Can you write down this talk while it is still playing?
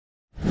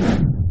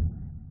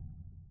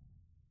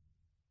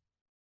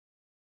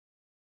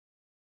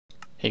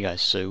Hey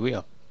guys, so we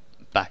are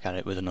back at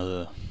it with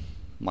another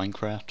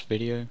Minecraft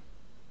video.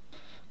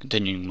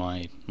 Continuing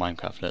my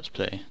Minecraft Let's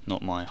Play,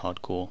 not my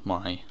hardcore,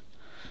 my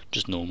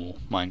just normal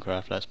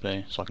Minecraft Let's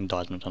Play, so I can die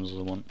as many times as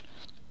I want.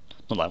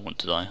 Not that I want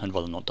to die, I'd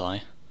rather not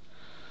die.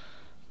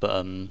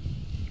 But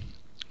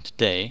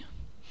today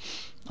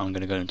I'm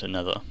going to go into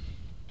Nether.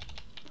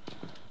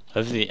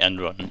 Hopefully the end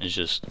run is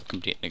just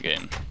completing the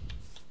game.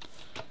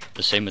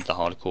 The same with the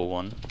hardcore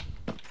one.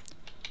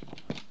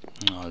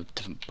 Oh,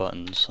 different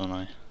buttons, don't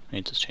I? I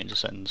need to change the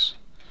settings.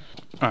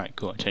 Alright,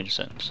 cool, I changed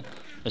the settings.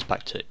 Let's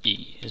back to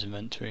E, is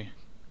inventory.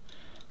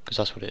 Because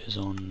that's what it is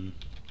on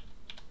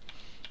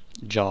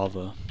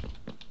Java.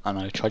 And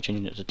I tried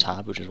changing it to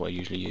tab, which is what I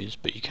usually use,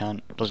 but you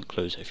can't, it doesn't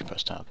close it if you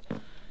press tab. It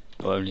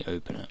will only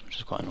open it, which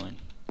is quite annoying.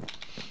 But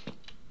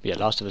yeah,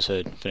 last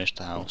episode, finished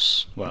the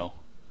house. Well,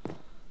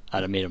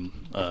 I made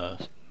a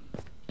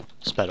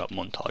sped up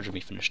montage of me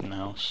finishing the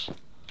house.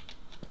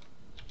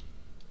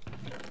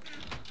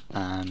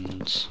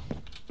 And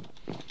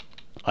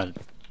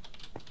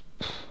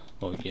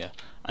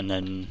and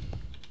then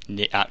in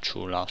the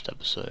actual last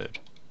episode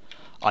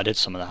I did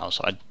some of the house.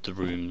 I did the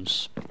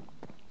rooms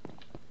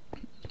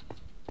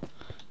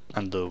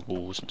and the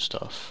walls and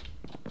stuff,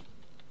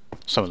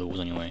 some of the walls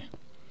anyway,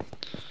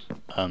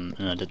 and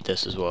I did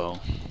this as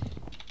well,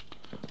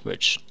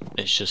 which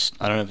it's just,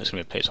 I don't know if it's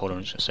going to be a placeholder,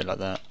 I'm just going to say it like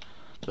that,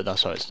 but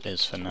that's how it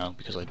is for now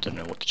because I don't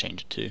know what to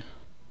change it to.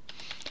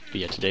 But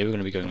yeah, today we're going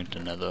to be going into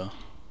Nether.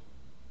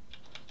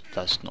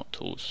 That's not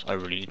tools. I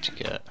really need to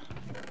get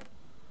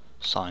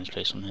signs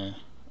placed on here.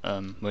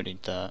 Won't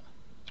need that.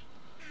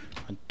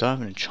 I don't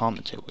have an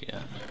enchantment table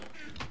yet.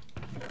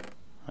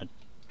 I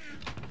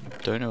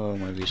don't know where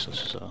my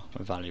resources are.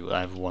 My value.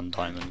 I have 1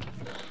 diamond.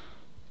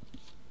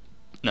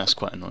 That's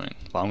quite annoying.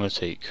 But I'm going to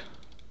take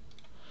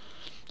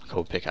a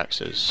couple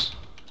pickaxes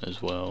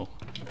as well,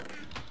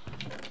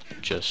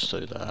 just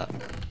so that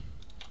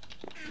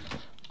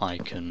I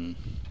can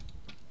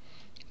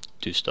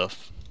do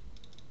stuff.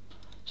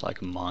 So I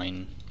can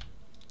mine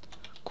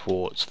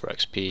quartz for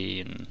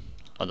XP and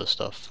other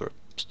stuff for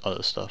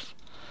other stuff.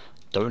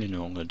 Don't really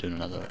know what I'm going to do in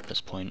Nether at this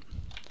point.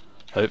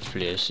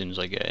 Hopefully as soon as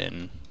I get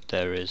in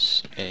there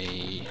is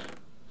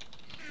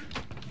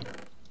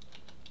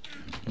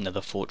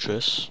another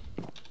fortress.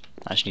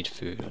 I actually need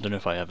food. I don't know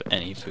if I have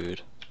any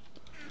food.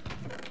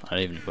 I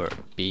don't even know where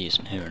it be,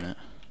 isn't here in it.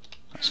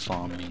 That's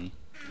farming.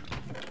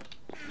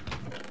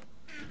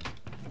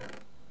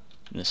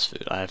 And this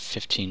food. I have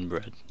 15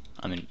 bread.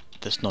 I mean,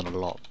 that's not a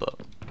lot, but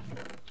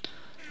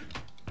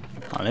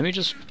let me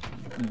just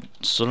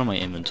sort of my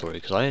inventory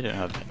because I don't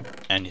have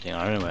anything.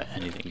 I don't know where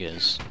anything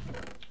is.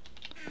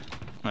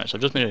 Alright, so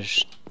I've just made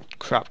a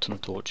crap ton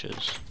of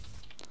torches,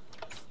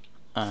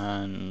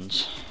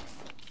 and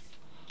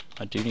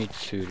I do need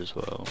food as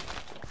well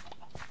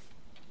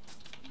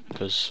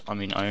because I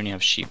mean I only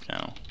have sheep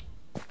now.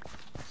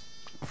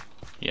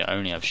 Yeah, I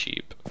only have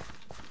sheep.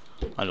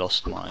 I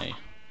lost my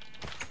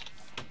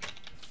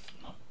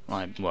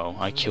well,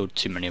 I killed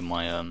too many of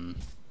my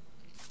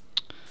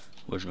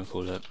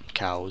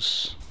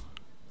cows,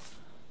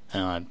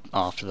 and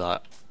after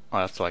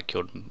I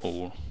killed them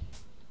all,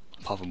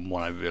 apart from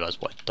one, I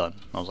realised what I'd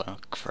done. I was like, oh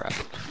crap.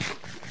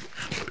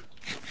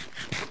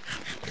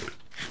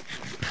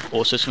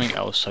 Also, something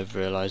else I've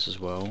realised as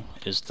well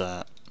is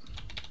that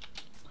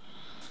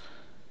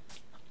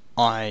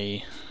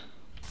I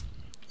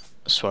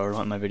swear a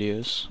lot in my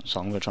videos, so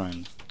I'm gonna try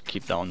and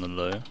keep that on the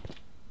low.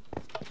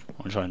 I'm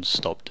gonna try and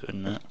stop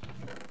doing that.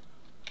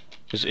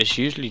 Because it's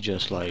usually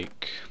just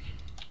like,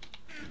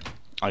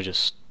 I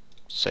just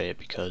say it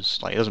because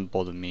like it doesn't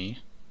bother me,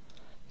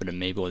 but it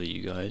may bother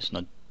you guys, and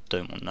I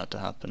don't want that to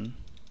happen.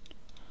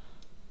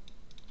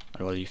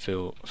 I'd rather you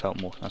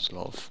felt more. That's a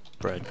lot of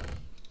bread.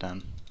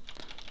 Damn.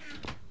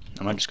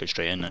 I might just go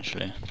straight in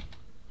actually.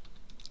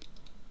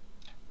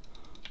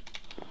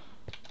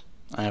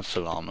 I have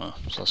full armor,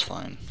 so that's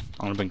fine.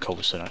 I'm gonna bring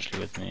cobblestone actually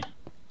with me,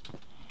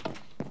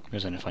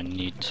 because then if I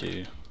need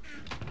to.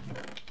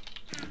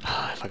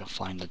 If I can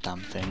find the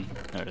damn thing.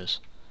 There it is.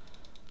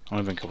 I'm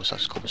gonna bring a couple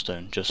stacks of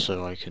cobblestone just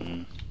so I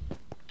can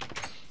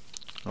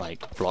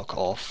like block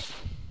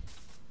off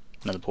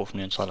another portal from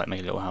the inside, like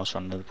make a little house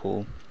around another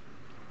portal,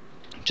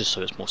 just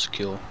so it's more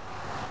secure.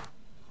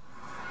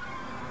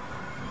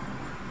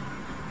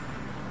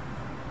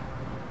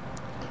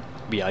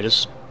 But yeah, I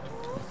just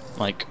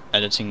like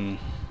editing,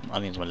 I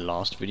think it's my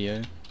last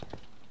video,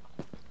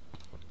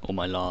 or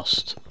my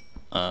last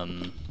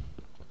this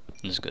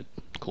is good,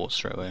 quartz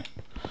straight away.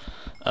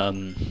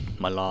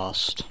 My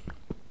last,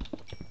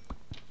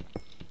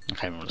 I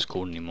can't remember what it's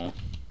called anymore.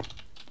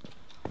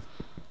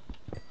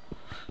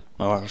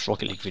 My last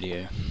Rocket League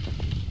video.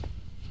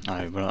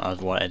 When I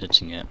was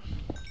editing it,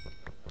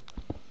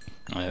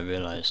 I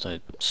realised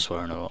I'd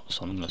swearing a lot,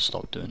 so I'm gonna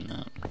stop doing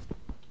that.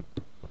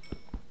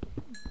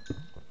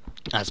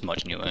 As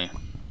much anyway.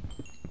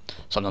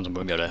 Sometimes I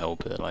won't be able to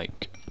help it,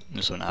 like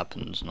if something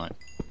happens, and I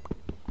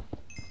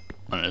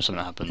don't know,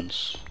 something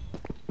happens.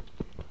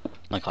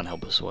 I can't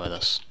help but swear.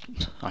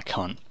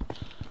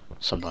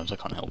 Sometimes I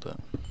can't help it.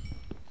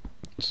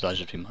 So that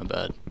should be my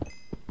bad.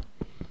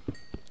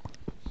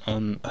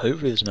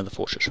 Hopefully there's another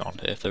fortress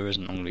around here. If there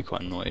isn't, I'm gonna be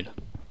quite annoyed.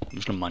 I'm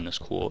just gonna mine this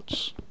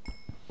quartz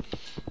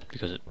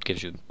because it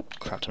gives you a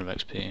crap ton of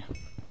XP.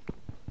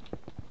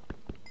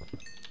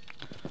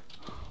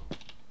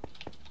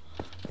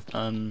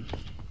 I'm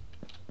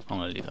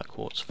gonna leave that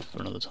quartz for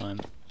another time.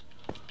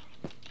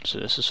 So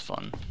this is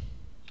fun.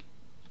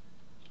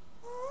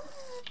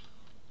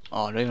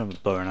 Oh, I don't even have a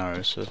bow and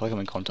arrow, so if I come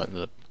in contact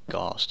with a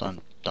ghast,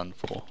 I'm done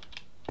for.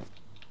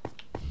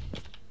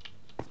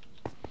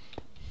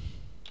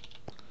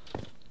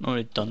 Not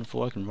really done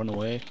for, I can run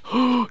away.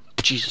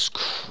 Jesus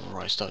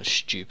Christ, that was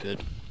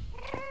stupid.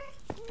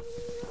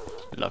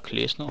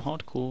 Luckily it's not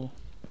hardcore.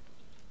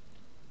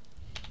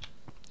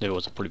 If it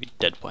was, I'd probably be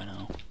dead by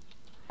now.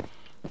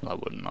 I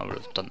wouldn't, I would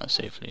have done that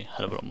safely,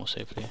 hell of a lot more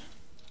safely.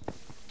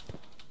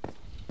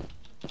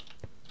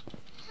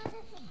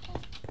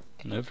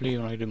 And hopefully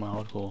when I do my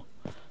hardcore,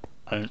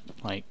 I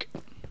don't like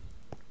have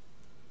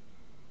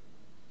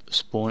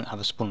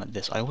a spawn like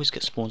this. I always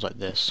get spawns like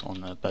this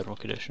on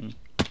Bedrock Edition,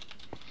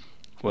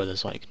 where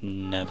there's like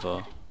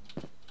never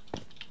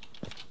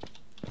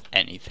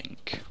anything,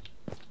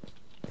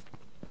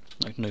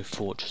 like no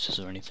fortresses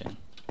or anything.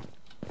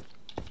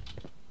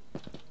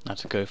 I have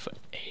to go for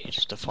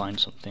ages to find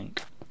something.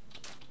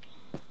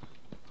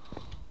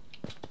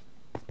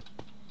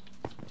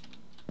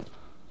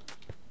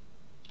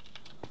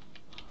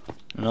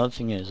 Another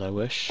thing is, I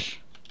wish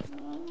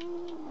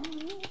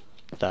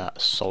that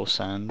soul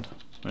sand,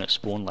 when it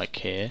spawned like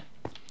here,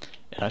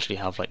 it actually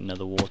have like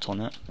nether wart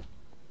on it,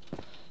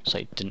 so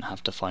you didn't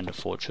have to find a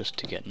fortress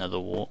to get nether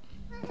wart.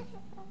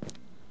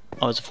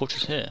 Oh, there's a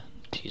fortress here.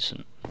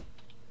 Decent.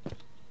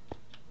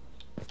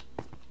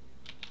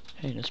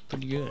 Hey, that's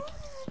pretty good.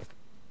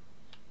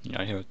 You know,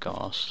 I hear a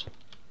ghast.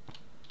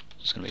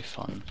 It's gonna be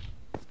fun.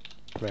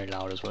 Very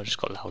loud as well, it just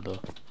got louder.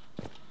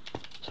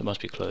 So it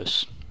must be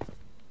close.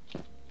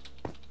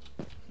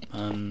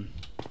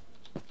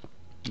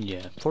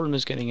 Yeah, problem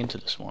is getting into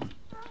this one.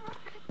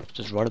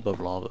 Just right above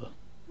lava.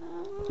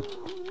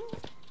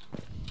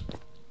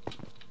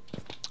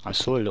 I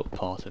saw a little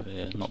path over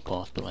here, not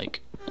path, but like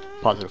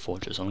path of the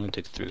fortress. I'm gonna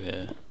dig through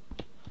here.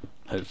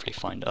 Hopefully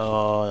find.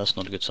 Oh, that's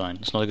not a good sign.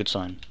 It's not a good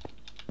sign.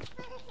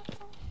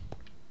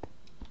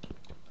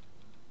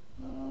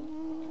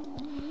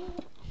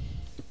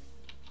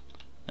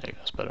 There you go,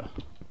 that's better.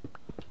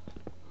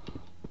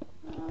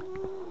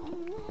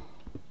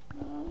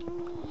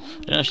 I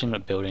didn't actually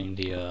end up building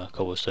the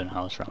cobblestone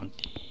house around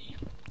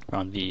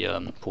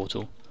the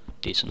portal.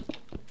 Decent.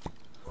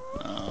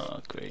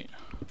 Great.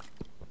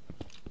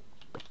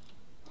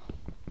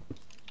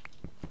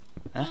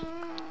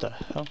 What the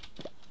hell?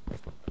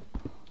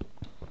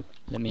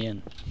 Let me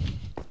in.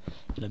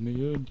 Let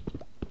me in.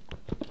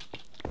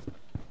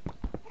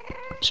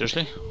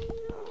 Seriously?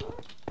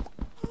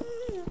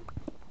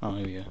 Oh,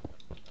 here we go.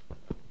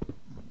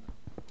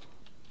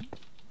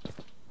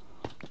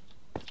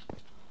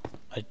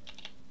 I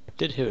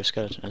did hear a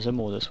skeleton. Is there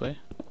more this way?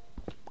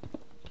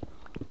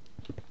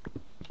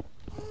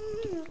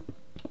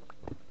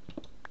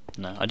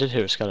 No, I did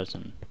hear a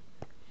skeleton.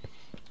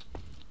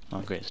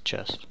 Oh great, it's a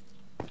chest.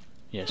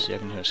 Yeah, see, I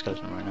can hear a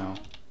skeleton right now.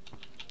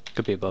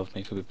 Could be above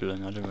me, could be below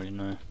me, I don't really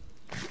know.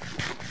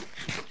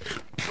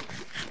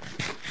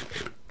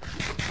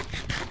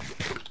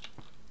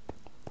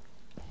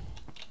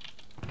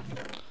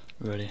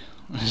 Really?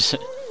 Is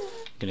it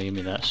gonna give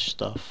me that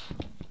stuff?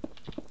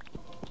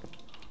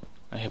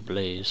 I hear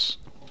blaze.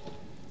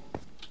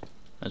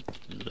 There's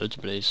loads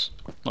of blaze.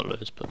 Not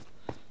loads, but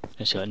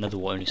you see, like, nether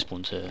wart only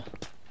spawns here,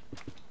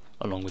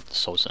 along with the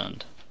soul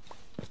sand.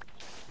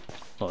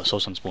 Well, the soul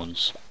sand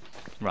spawns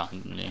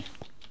randomly.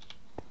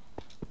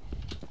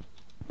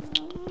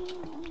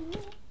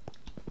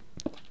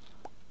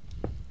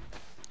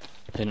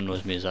 The thing that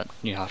annoys me is that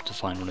you have to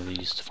find one of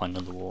these to find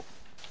nether wart.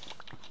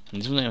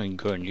 And these ones aren't even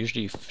grown.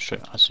 Usually,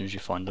 as soon as you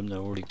find them, they're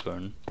already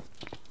grown.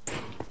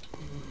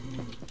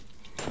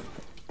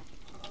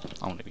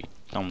 I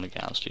want to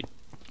get out, dude.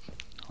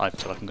 I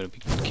feel like I'm gonna be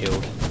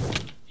killed.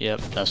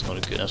 Yep, that's not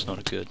a good. That's not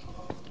a good.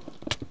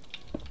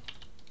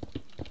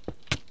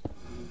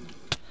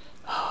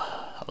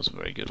 That wasn't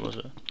very good, was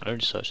it? I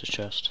already searched the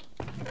chest.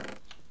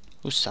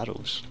 Oh,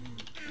 saddles.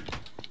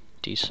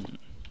 Decent.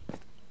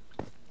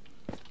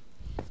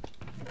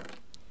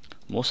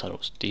 More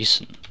saddles.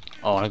 Decent.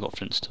 Oh, I got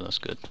flint still. That's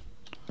good.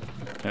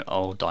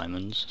 Oh,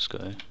 diamonds. Let's go.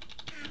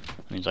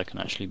 That means I can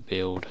actually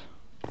build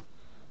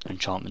an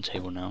enchantment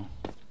table now.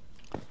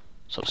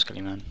 What's up,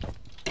 Skelly Man?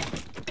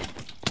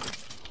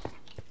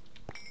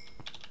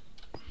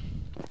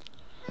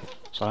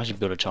 So I'll actually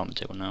build an enchantment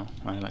table now.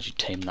 I can actually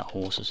tame that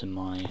horse that's in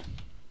my...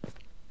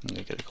 I'm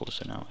gonna get the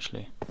closer now,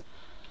 actually.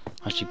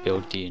 Actually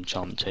build the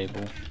enchantment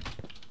table.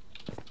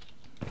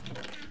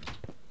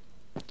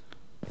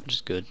 Which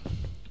is good.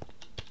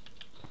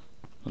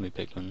 Let me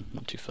pick one,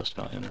 not too fussed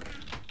about him.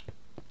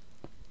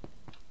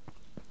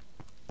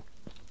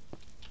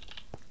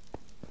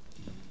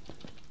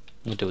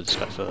 I'm gonna deal with this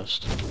guy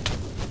first.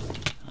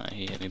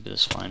 He hit me, but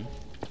that's fine.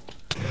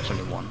 There's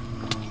only one.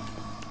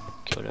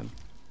 Killed him.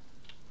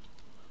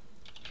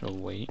 Should I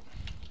wait?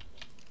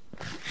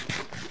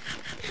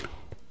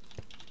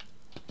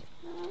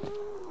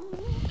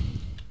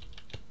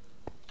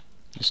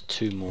 There's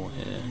 2 more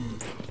here.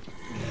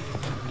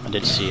 I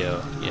did see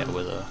a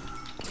wither.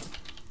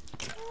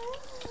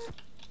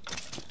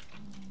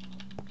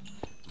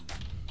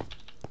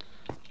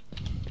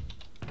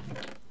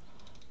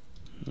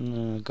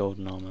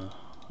 Golden armor.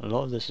 A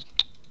lot of this is,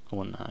 I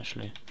want that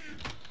actually.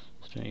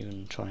 So don't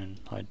even try and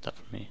hide that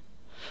from me.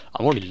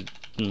 I'm already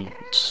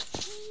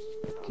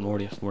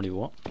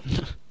what?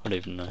 I don't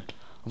even know.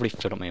 I've already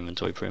filled up my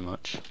inventory pretty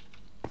much.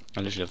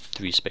 I literally have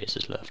 3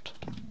 spaces left.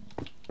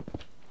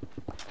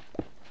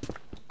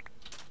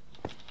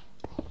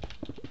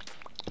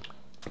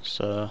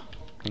 So,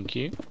 thank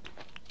you.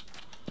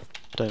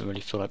 Don't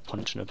really feel like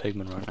punching a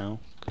pigman right now,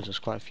 because there's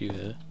quite a few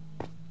here.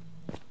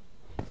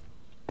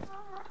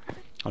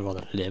 I'd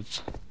rather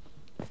live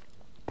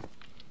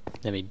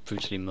than be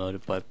brutally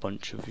murdered by a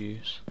bunch of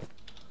yous.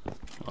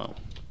 Well.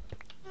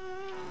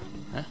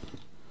 Eh?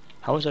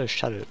 How is there a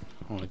shadow?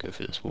 I want to go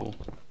through this wall.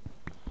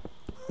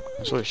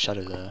 I saw a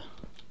shadow there.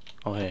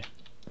 Oh hey.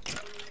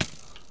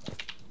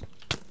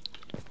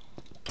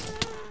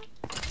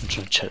 I'm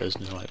trying to check there's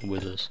no like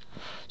withers.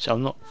 So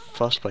I'm not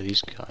fussed by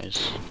these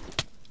guys.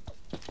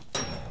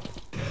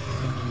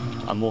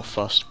 I'm more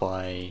fussed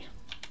by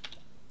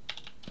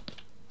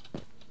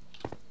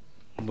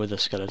wither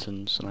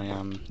skeletons than I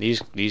am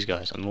these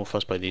guys. I'm more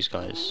fussed by these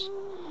guys.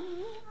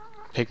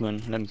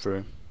 Pigman, let him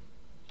through.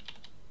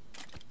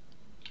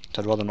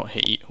 So I'd rather not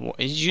hit you. What?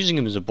 He's using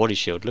him as a body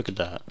shield. Look at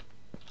that.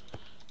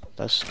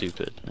 That's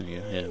stupid. There you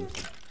go. Hit him.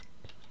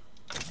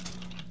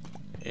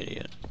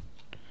 Idiot.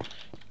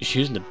 He's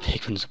using the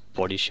pigman as a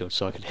body shield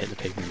so I could hit the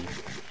pigman.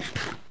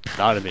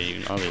 That'd be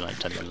like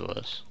 10 times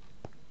worse.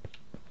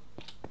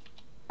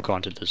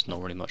 Granted, there's not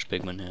really much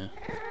pigman here.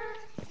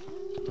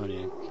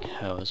 Bloody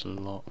hell, there's a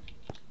lot.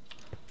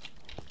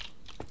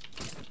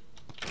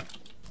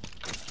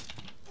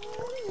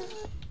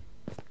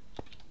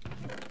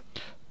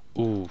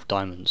 Ooh,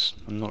 diamonds.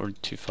 I'm not really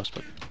too fussed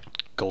about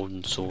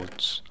golden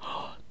swords.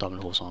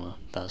 Diamond horse armor.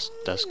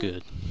 That's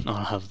good.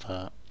 I'll have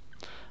that.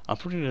 I'm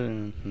probably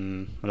gonna. I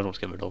don't know what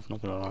to get rid of.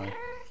 Not gonna lie.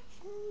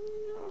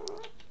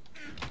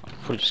 I'll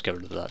probably just get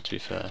rid of that. To be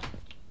fair,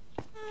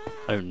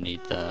 I don't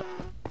need that.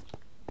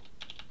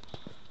 I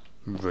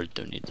really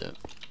don't need that.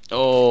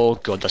 Oh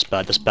god, that's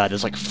bad. That's bad.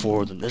 There's like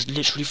 4 of them. There's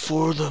literally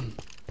 4 of them.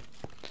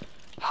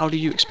 How do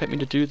you expect me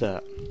to do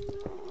that?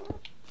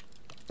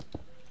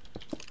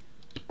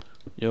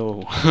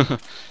 Yo,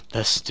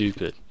 that's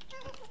stupid.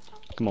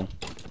 Come on.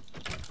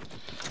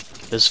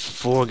 There's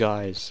 4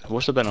 guys.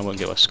 What's the bet I won't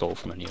get a skull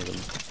from any of them?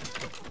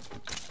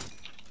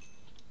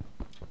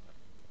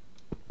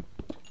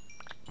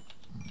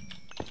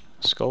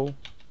 Skull?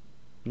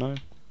 No?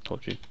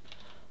 Told you.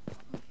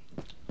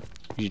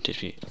 Usually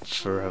takes me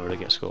forever to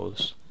get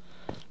skulls.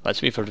 Like, it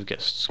takes me forever to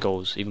get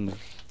skulls, even with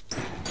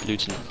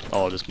looting.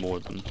 Oh, there's more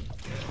of them.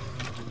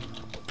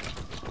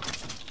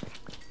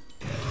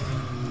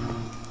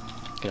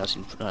 Okay,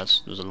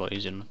 that was a lot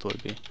easier than I thought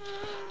it'd be.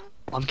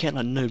 I'm getting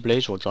like no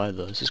blaze rods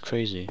either. This is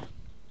crazy.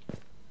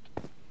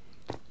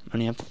 I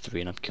only have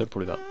 3 and I've killed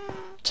probably about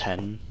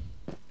 10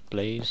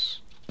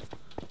 blaze.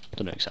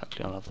 Don't know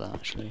exactly. I'll have that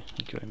actually.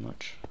 Thank you very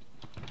much.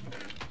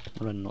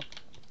 What did I not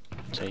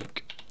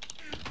take?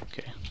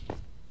 Okay.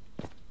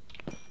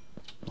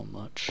 Not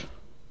much.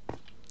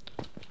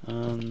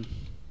 Hopefully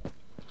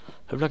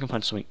I can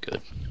find something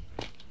good.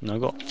 No,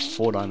 I've got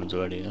 4 diamonds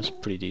already. That's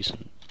pretty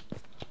decent.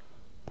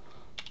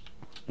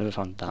 Never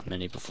found that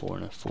many before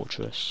in a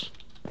fortress.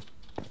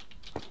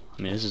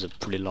 I mean, this is a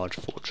pretty large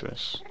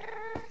fortress.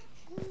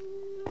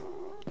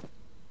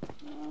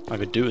 I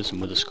could do with some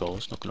wither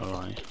skulls, not gonna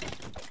lie.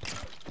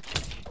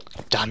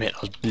 Damn it, I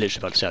was literally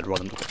about to say I'd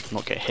rather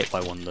not get hit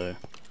by one though.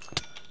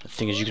 The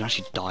thing is, you can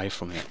actually die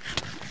from it.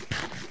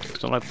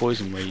 It's not like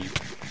poison where you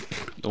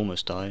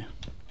almost die.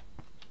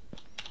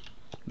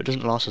 It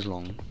doesn't last as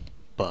long,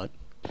 but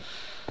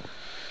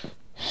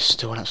it's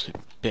still an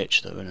absolute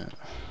bitch though, isn't it?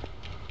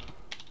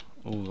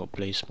 Oh, we've got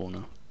blaze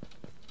spawner.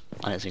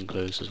 And it's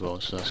enclosed as well,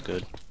 so that's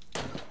good.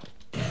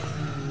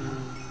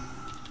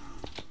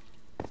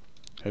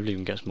 Hopefully we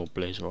can get some more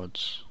blaze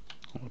rods.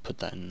 I'm gonna put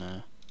that in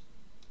there.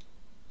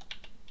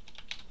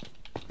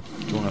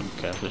 Do you wanna,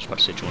 okay, I was just about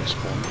to say, do you wanna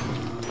spawn?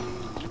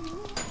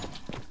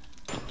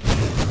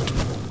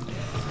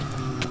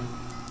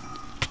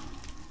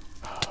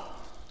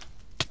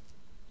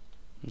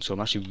 So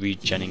I'm actually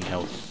regenning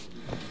health,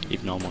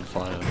 even though I'm on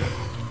fire.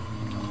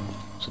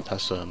 So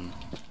that's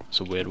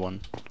a weird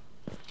one.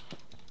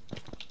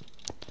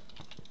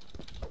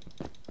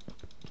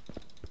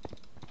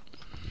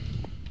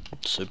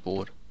 I'm so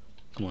bored.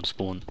 Come on,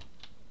 spawn.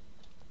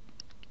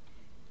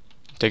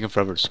 Taking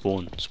forever to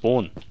spawn.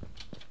 Spawn!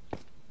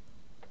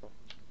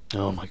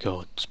 Oh my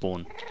god,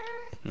 spawn.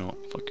 You know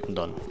what, fuck it, I'm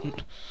done.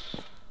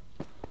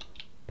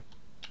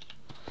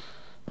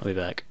 I'll be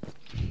back.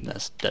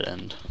 That's dead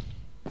end.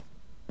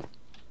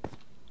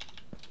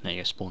 There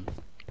you go, spawn.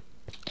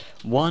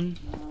 1.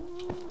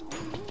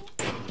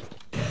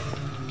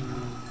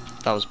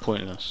 That was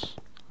pointless.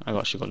 I've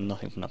actually got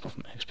nothing from that apart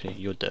from XP.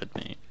 You're dead,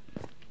 mate.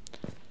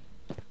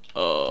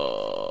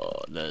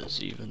 Oh,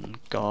 there's even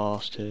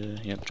ghast here.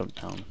 Yep, jump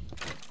down.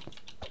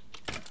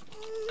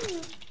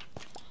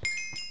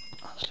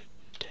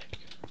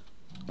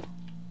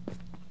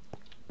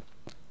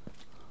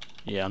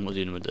 Yeah, I'm not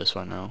dealing with this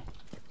right now.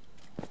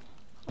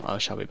 I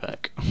shall be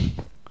back.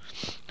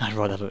 I'd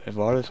rather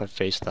if I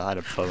faced that, I had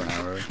a bow and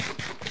arrow,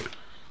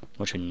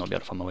 which would not be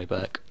able to find my way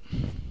back.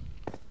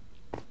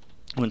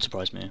 Wouldn't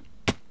surprise me.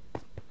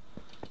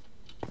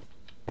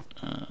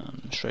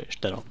 Straight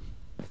dead on.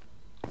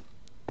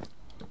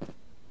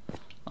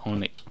 I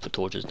want to put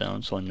torches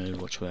down so I know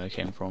which way I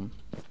came from.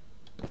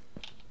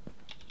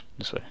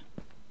 This way.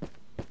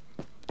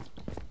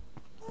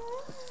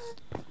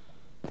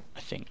 I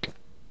think.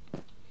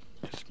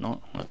 If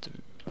not, I'll have to.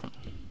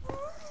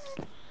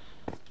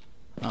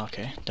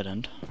 Okay, dead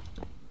end.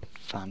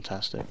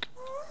 Fantastic.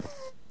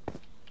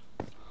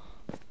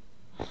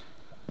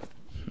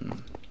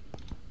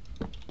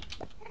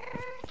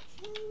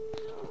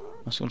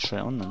 Let's go straight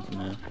on then from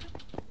here.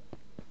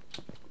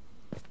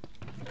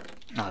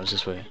 Ah, it was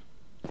this way.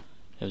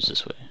 It was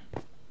this way.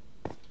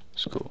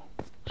 It's cool.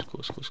 It's cool,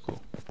 it's cool, it's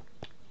cool.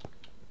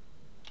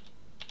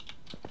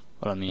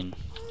 Well, I mean,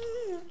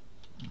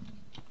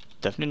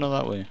 definitely not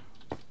that way.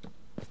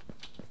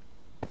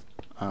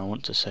 I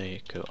want to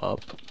say go up.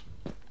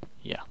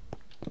 Yeah.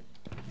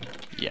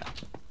 Yeah.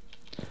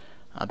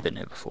 I've been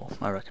here before.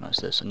 I recognise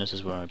this, and this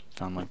is where I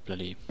found my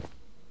bloody...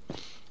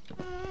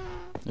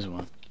 This is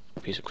one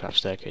piece of crap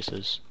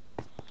staircases.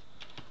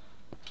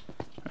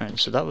 Alright,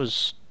 so that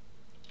was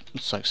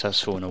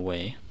successful in a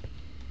way.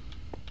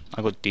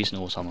 I got decent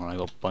horse armor, I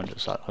got a bunch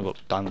of I got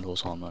diamond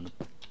horse armor and a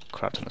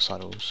crap ton of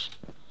saddles.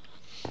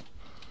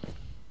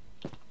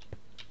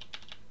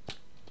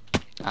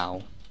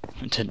 Ow.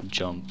 It didn't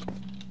jump.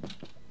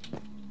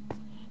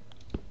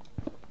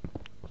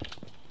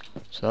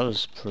 So that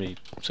was pretty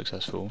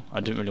successful.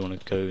 I didn't really want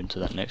to go into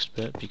that next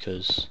bit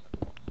because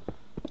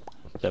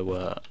there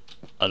were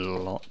a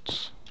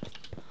lot.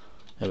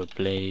 There were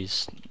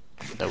blaze,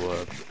 there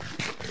were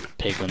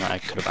piglin that I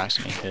could have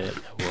accidentally hit,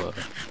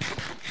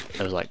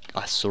 there was like,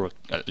 I saw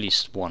at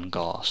least one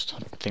ghast. I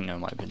think there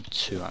might have been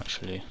two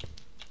actually.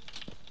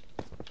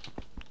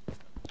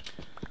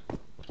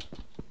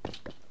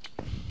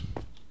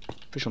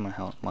 Pretty sure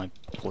my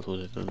portal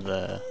is over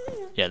there.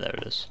 Yeah, there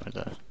it is, right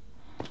there.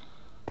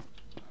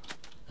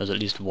 There's at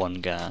least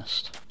one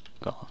ghast.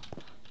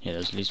 Yeah,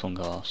 there's at least one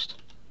ghast.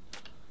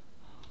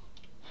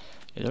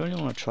 Yeah, I don't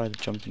really want to try the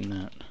jumping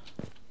net.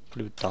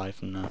 Probably would die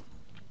from that.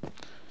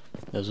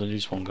 There's at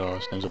least one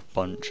ghast. There's a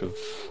bunch of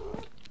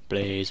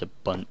blaze, a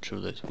bunch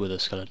of those wither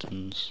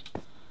skeletons.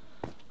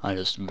 I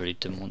just really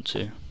didn't want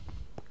to.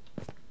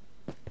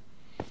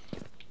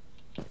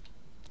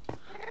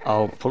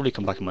 I'll probably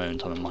come back in my own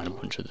time and mine a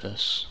bunch of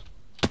this.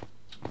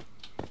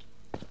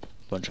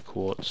 Bunch of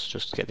quartz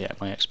just to get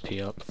my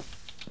XP up.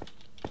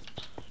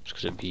 Just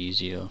because it'd be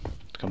easier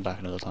to come back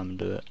another time and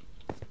do it.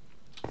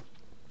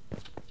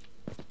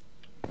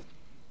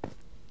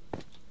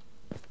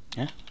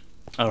 Yeah?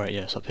 Alright,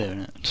 yes, up here,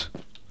 innit?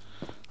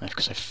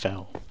 Because I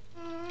fell.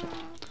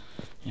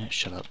 Yeah,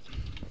 shut up.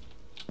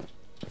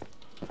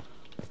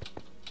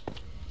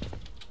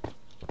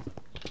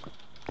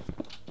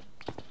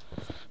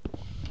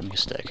 Make a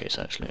staircase,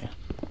 actually.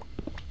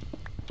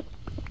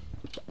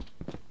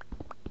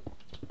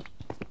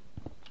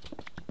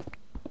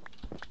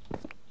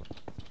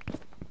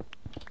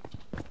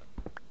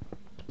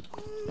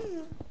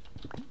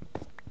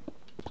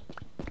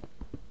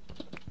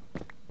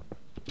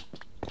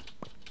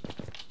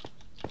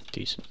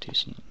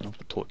 Decent. I'll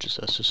put torches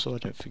there just so I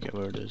don't forget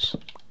where it is.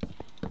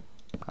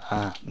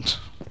 Ah,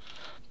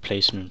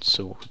 placement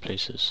so awkward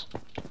places.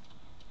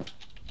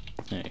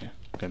 There you go.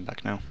 Going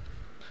back now.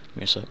 Give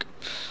me a sec.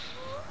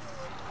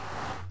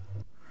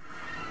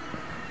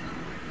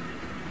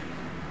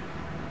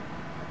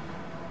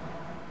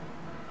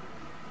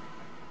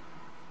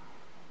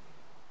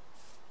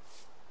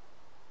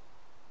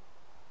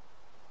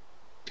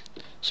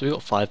 So we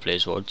got 5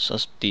 blaze rods.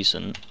 That's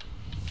decent.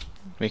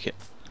 Make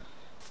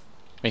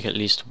at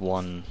least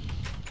one.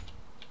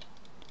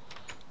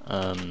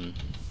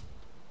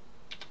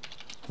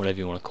 Whatever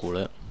you want to call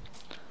it.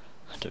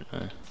 I don't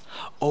know.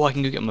 Oh, I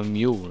can go get my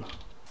mule.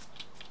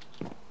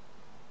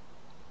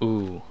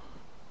 Ooh,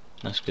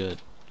 that's good.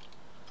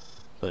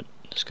 But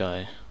this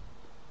guy.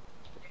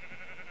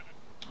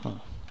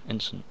 Oh,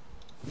 instant.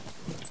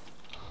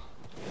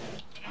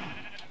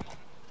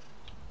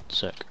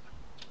 Sick.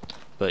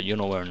 But you're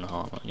not wearing the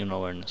armor. You're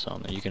not wearing this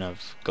armor. You can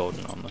have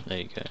golden armor. There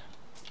you go.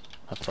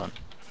 Have fun.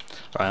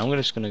 Alright, I'm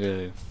just gonna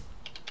go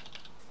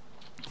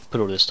put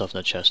all this stuff in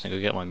the chest and go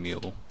get my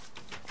mule.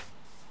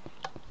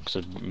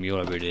 Because the mule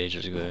I rode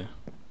ages ago.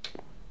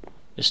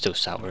 It's still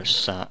sat where it's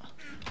sat.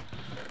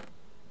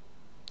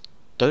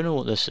 Don't know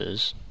what this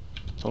is,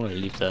 so I'm gonna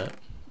leave that.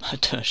 I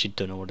actually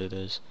don't know what it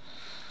is.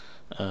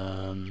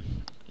 So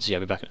yeah,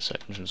 I'll be back in a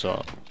second. So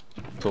I'll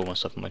put all my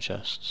stuff in my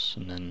chests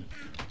and then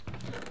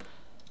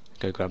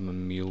go grab my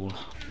mule.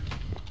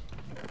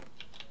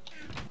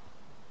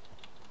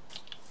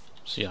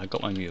 So yeah, I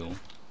got my mule,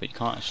 but you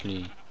can't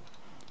actually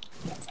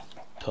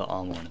put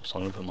armor on it, so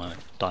I'm gonna put my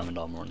diamond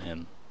armor on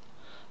him.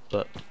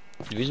 But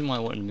the reason why I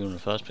wanted a mule in the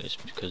first place is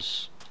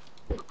because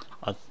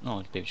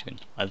baby chicken.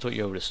 I thought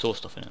you were able to store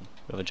stuff in him.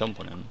 If I jump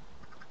on him,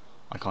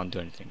 I can't do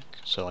anything.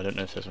 So I don't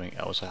know if there's something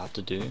else I have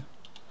to do,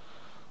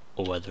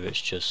 or whether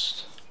it's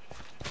just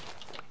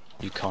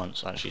you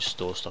can't actually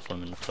store stuff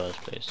on them in the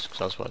first place, because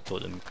that's what I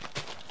thought the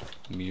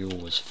Mule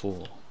was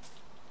for.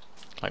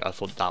 Like, I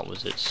thought that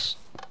was its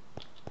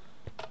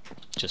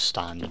just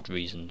standard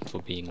reason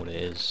for being what it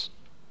is.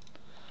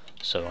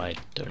 So I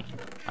don't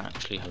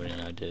actually have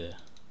any idea.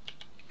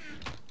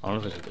 I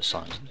don't know if I could put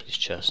signs in these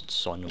chests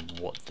so I know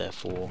what they're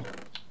for.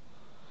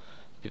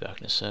 Be back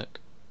in a sec.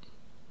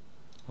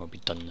 Or I'll be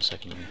done in a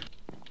second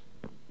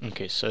anyway.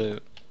 Okay, so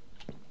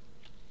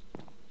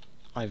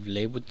I've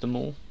labelled them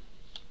all,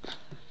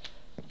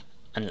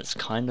 and it's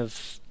kind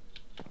of,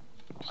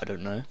 I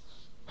don't know.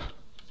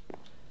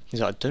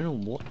 I don't know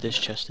what this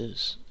chest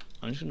is.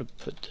 I'm just gonna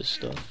put this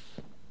stuff,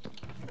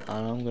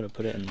 and I'm gonna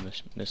put it in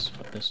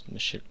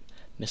the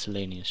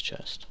miscellaneous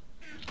chest,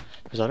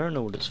 because I don't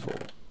know what it's for.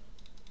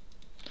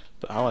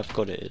 But how I've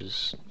got it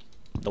is,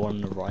 the one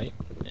on the right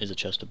is a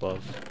chest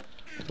above,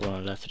 the one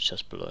on the left is a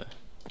chest below.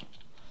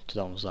 So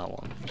that one's that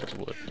one, chest of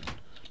wood.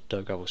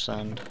 Dirt, gravel,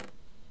 sand,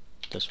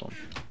 this one.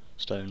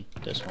 Stone,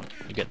 this one.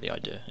 You get the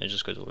idea, it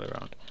just goes all the way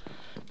around.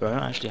 But I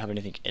don't actually have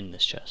anything in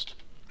this chest.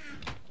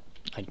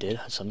 I did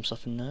have some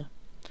stuff in there,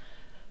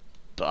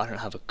 but I don't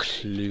have a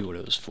clue what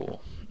it was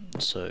for.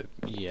 So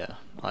yeah,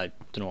 I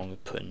don't know what I'm going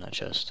to put in that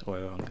chest, or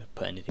if I'm going to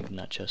put anything in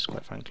that chest,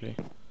 quite frankly.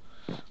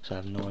 So I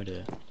have no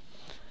idea.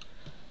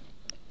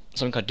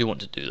 Something I do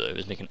want to do though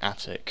is make an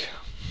attic,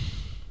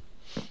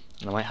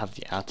 and I might have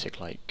the attic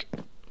like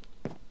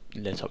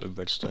lit up with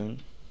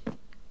redstone,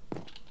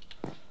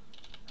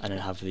 and then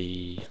have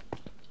the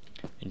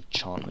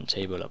enchantment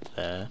table up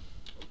there,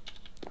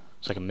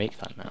 so I can make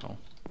that now.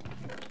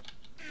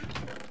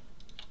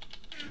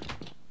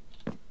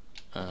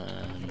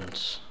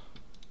 And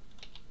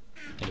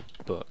need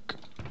a book.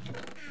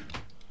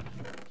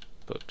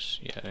 Books,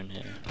 yeah, in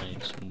here. I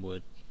need some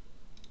wood.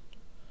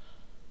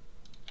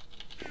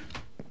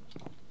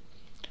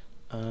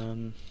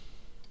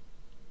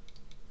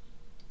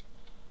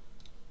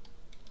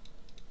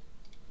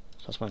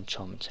 So that's my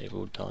enchantment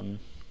table done.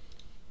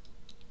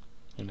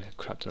 I'm gonna make a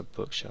crap ton of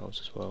bookshelves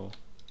as well.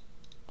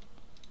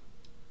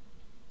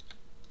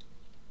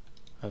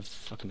 I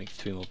can make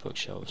 3 more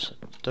bookshelves.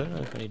 I don't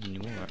know if I need any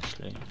more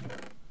actually.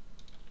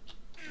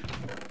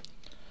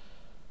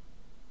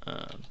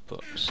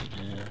 Books in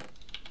here.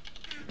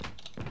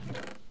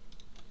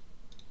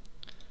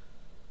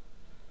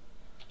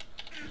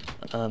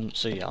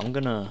 So yeah, I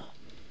don't know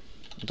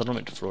what to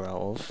make the floor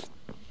out of.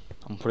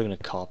 I'm probably gonna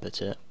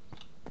carpet it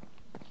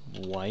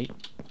white,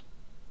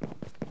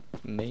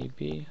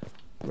 maybe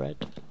red,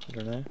 I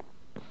don't know.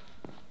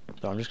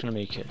 But I'm just gonna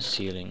make it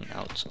ceiling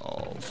out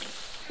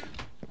of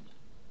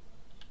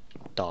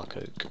dark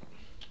oak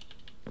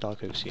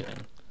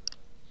ceiling.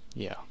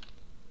 Yeah,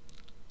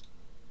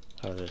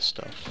 out of this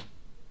stuff.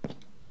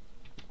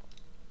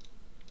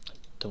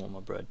 Don't want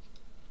my bread.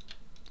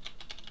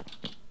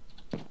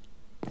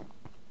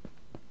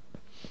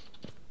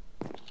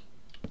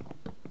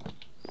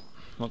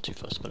 Not too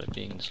fussed about it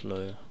being this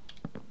low.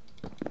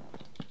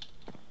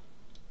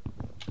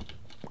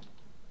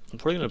 I'm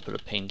probably going to put a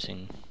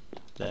painting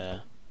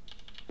there.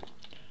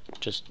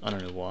 Just, I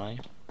don't know why,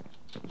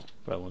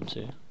 but I want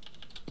to.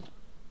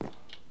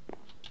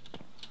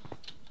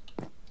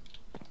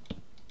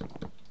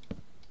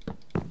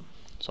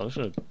 So I'm just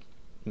going to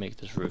make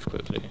this roof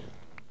quickly.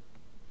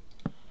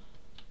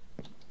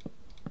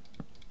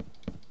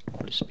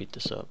 Probably speed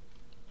this up.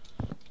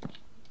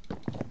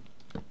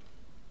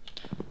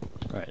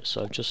 Right,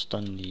 so I've just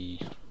done the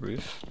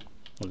roof,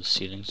 or the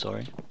ceiling,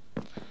 sorry,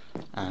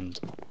 and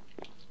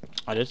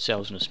I did say I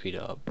was going to speed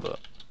it up, but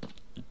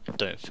I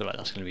don't feel like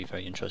that's going to be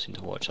very interesting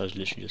to watch. I was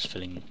literally just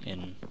filling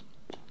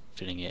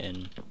it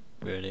in,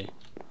 really.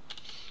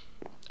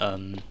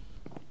 I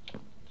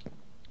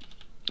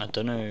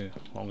don't know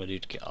what I'm going to do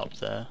to get up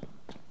there.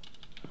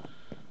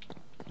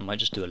 I might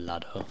just do a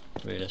ladder,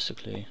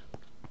 realistically,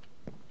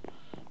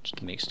 just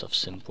to make stuff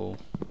simple.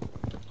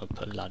 I'll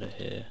put a ladder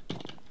here.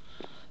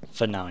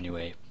 For now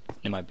anyway,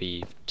 it might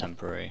be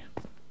temporary,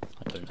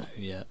 I don't know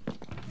yet,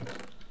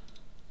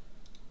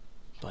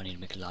 but I need to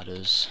make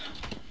ladders.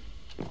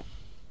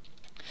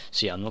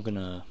 So yeah, I'm not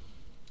gonna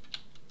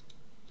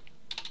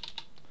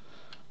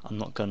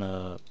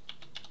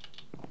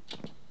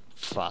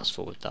fast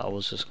forward that. I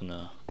was just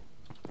gonna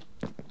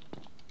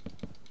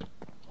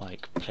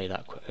like play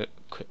that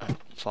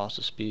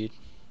faster speed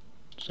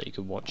so you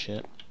could watch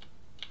it,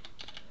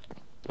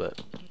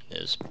 but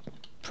it's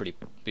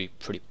be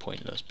pretty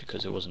pointless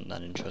because it wasn't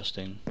that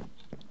interesting.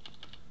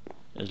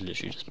 It was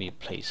literally just me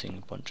placing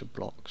a bunch of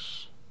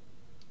blocks.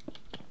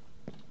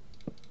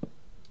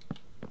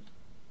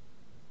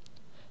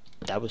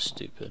 That was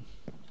stupid.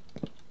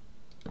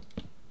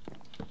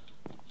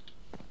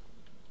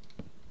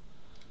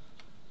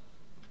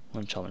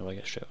 What enchantment do I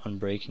get straight?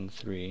 Unbreaking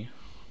 3.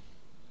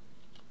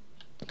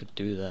 I could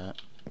do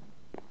that.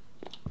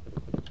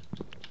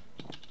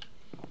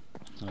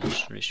 I'll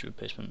just reach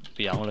replacement. But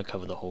yeah, I'm gonna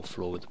cover the whole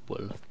floor with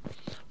wool.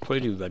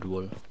 Probably do red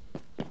wool,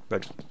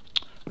 red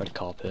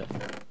carpet.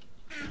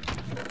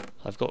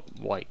 I've got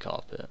white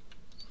carpet,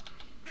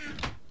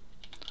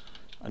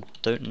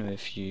 don't know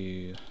if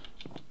you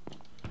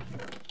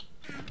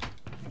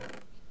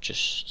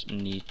just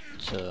need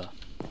to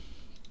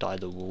dye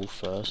the wall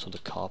first or the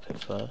carpet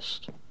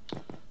first.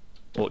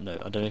 Or no,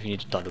 I don't know if you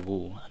need to dye the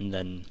wall and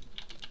then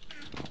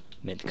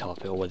make the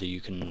carpet, or whether you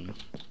can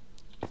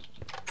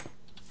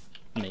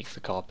make the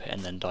carpet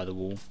and then dye the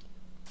wall.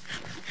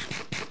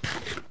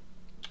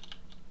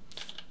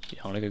 Yeah,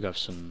 I'm gonna go grab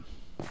some.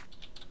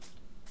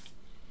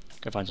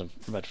 Go find some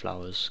red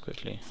flowers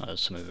quickly.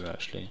 There's some over here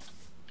actually.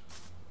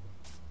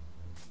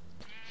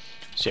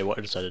 So yeah, what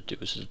I decided to do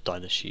was just dye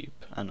the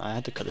sheep, and I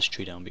had to cut this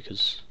tree down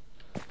because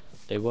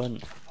they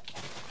weren't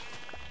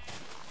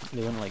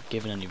like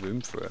given any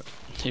room for it.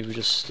 They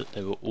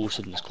were all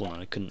stood in this corner,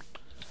 and I couldn't.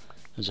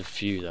 There's a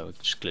few that were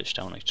just glitched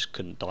out, and I just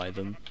couldn't dye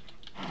them.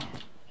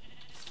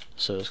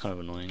 So it's kind of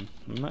annoying.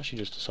 I'm actually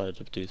just decided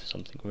to do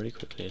something really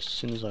quickly. As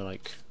soon as I'm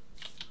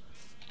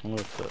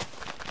gonna put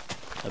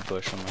a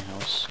bush on my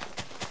house.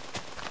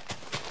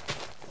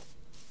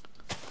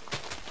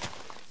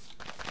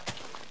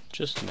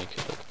 Just to make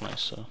it look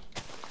nicer.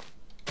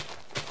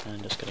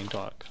 And it's getting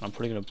dark. I'm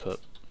probably gonna put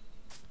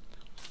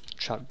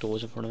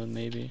trapdoors in front of them,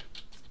 maybe.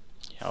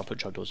 Yeah, I'll put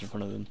trapdoors in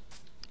front of them.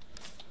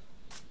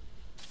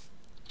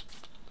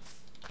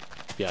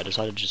 Yeah, I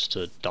decided just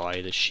to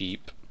dye the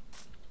sheep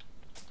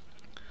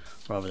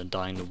rather than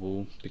dyeing the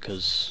wool,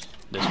 because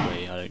this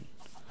way I don't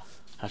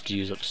have to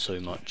use up so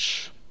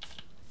much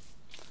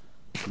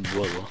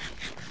wool,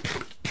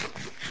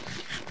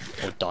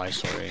 or dye,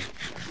 sorry.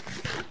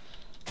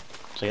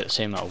 So I get the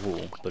same amount of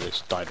wool, but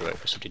it's dyed right,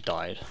 it's already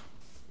dyed.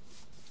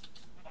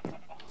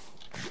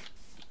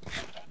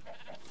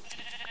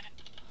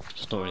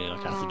 It's not really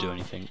like I have to do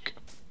anything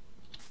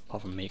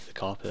apart from make the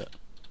carpet.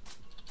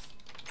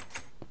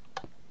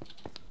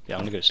 Yeah,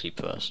 I'm gonna go to sleep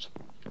first.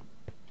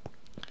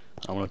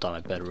 I want to dye my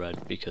bed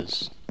red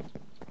because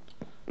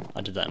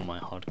I did that in my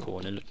hardcore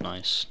and it looked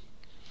nice.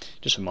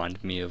 Just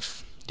reminded me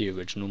of the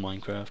original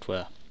Minecraft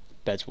where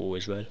beds were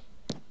always red.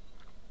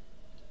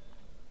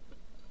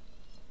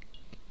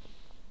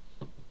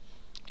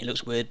 It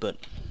looks weird, but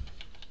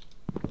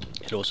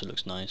it also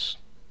looks nice.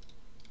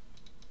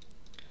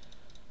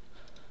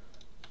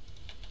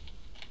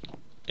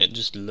 It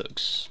just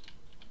looks...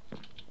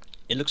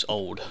 it looks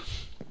old.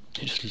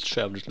 It just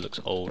straight up just looks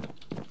old.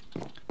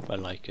 I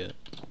like it.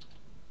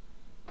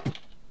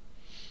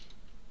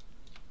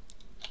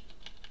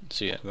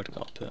 So yeah, red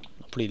carpet.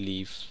 I'll probably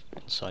leave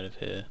inside of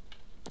here.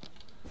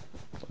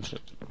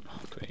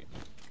 Oh, great.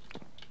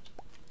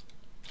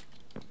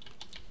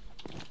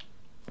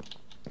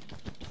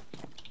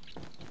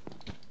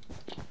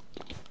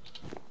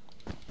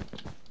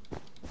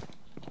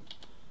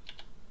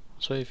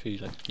 So if you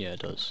like, yeah, it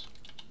does.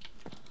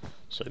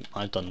 So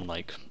I've done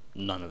like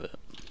none of it.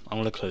 I'm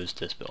gonna close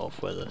this bit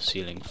off where the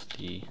ceiling for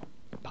the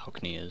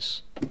balcony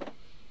is.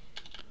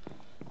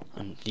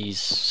 And these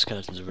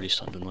skeletons are really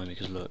starting to annoy me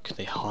because look,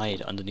 they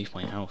hide underneath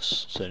my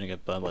house so they don't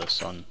get burned by the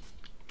sun.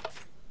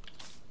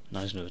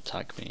 Now he's gonna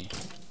attack me.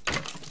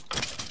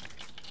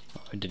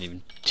 Oh, I didn't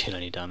even deal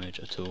any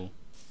damage at all.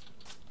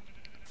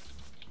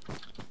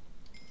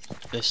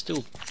 They're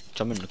still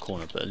jumping in the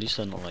corner, but at least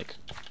they're not like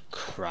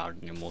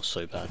crowding anymore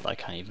so bad that I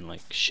can't even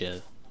like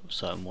share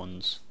certain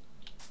ones.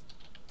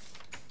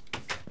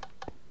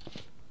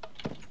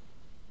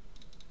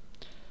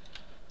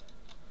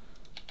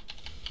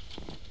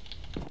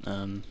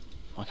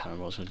 I can't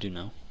remember what I was going to do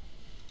now.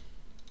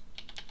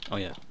 Oh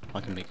yeah, I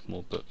can make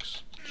more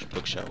books,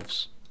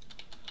 bookshelves.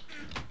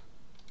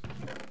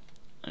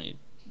 I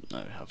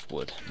have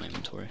wood in my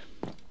inventory.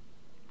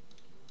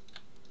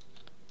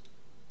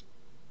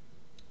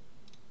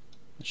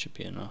 That should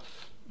be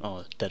enough.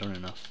 Oh, dead on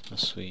enough,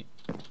 that's sweet.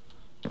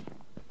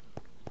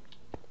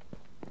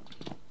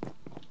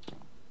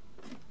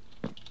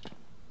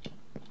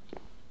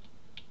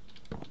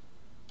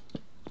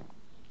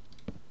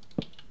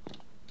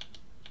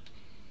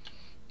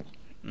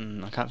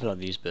 I can't fill out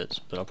these bits,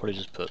 but I'll probably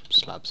just put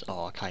slabs.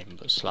 Oh, I can't even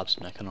put slabs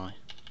in there, can I?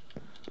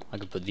 I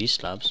could put these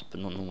slabs,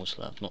 but not normal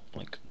slabs, not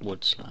like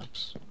wood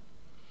slabs.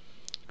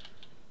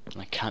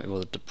 And I can't be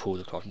bothered to pull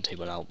the crafting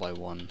table out by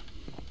one.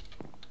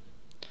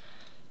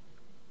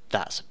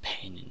 That's a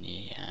pain in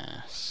the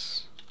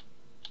ass.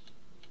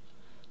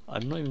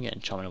 I'm not even getting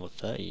enchantment level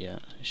 30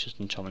 yet, it's just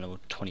enchantment level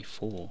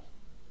 24.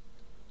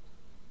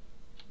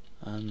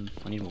 I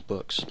need more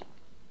books.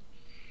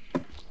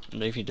 I don't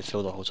know if you need to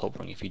fill the whole top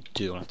ring. If you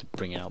do, I'll have to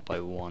bring it out by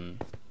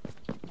one.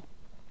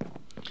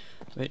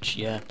 Which,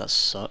 yeah, that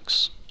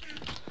sucks.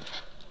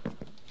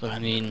 But I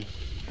mean,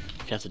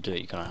 if you have to do it,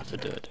 you kind of have to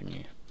do it, don't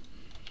you?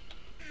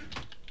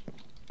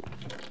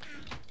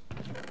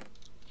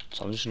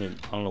 So I'm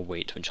gonna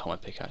wait to enchant my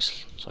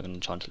pickaxe so I can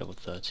enchant to level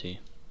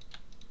 30.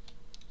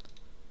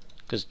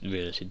 Because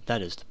realistically,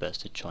 that is the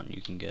best enchant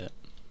you can get.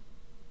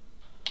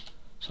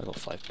 So I got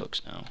 5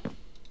 books now.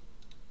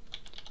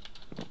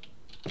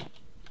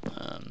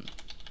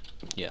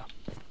 Yeah.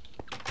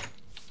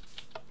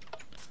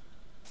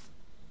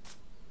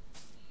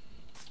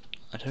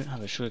 I don't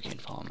have a sugarcane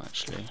farm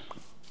actually.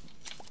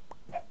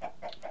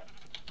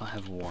 I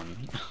have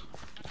one.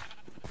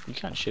 You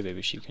can't share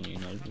baby sheep, can you?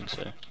 No, I don't think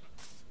so.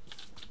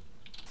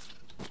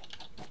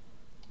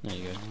 There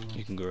you go.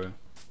 You can grow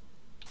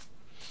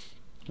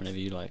whenever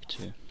you like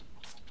to.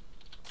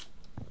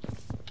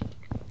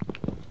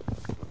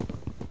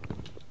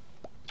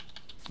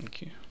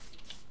 Thank you.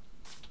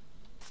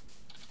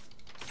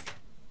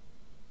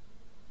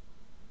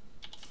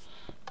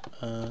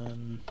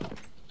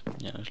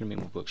 Yeah, I'm gonna make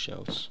more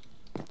bookshelves.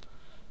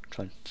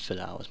 Try and fill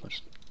it out as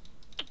much.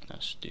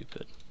 That's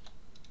stupid.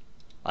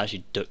 I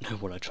actually don't know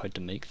what I tried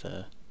to make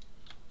there.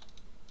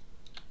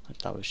 Like,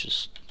 that was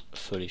just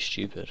fully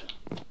stupid.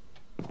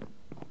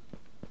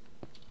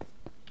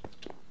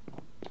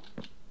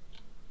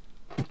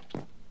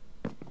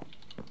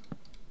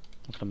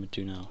 What am I gonna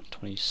do now?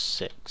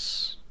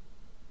 26.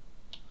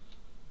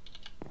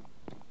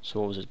 So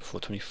what was it before?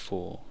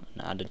 24,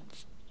 and added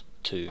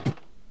 2.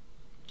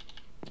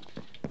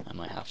 I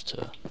might have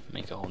to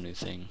make a whole new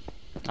thing.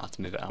 I have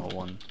to move it out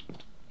 1.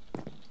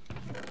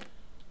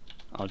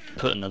 I'll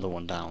put another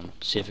one down,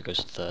 see if it goes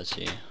to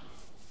 30.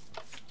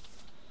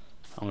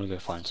 I'm gonna go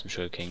find some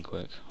sugarcane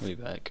quick. I'll be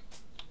back.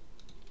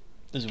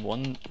 There's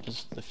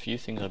a few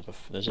things I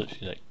prefer. There's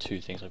actually like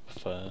 2 things I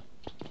prefer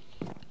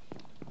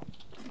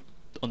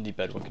on the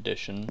Bedrock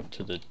edition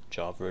to the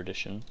Java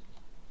edition.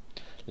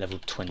 Level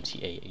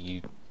 28. Are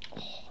you?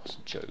 Oh, that's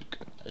a joke.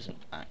 That is an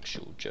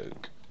actual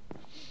joke.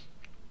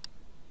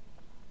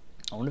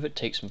 I wonder if it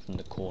takes them from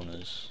the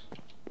corners.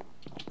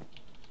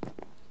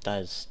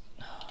 That is.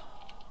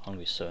 I'm gonna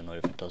be so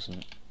annoyed if it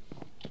doesn't.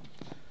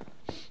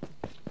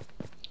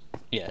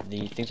 Yeah,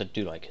 the things I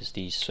do like is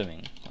the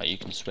swimming. Like, you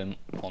can swim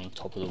on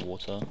top of the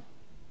water.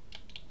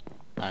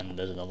 And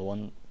there's another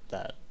one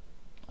that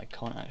I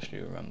can't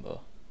actually remember.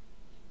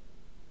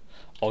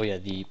 Oh yeah,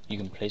 you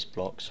can place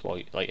blocks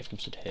while like if I'm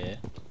stood here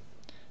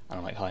and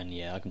I'm like high in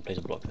the air, I can place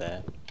a block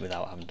there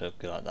without having to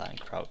go like that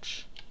and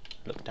crouch,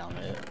 look down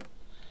at it,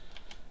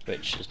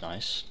 which is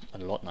nice, a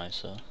lot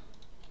nicer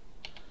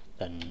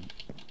than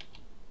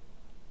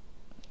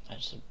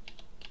there's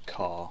a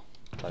car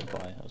drive by.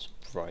 That was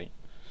bright,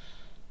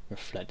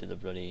 reflected the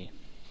bloody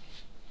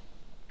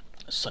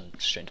sun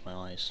straight into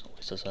my eyes.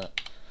 Always does that.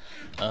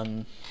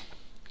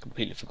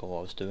 Completely forgot what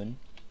I was doing.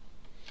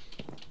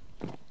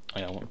 Oh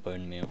yeah, I want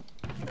bone meal.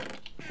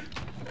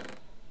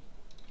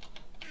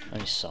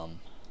 Only some.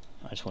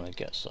 I just want to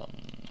get some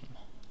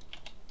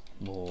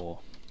more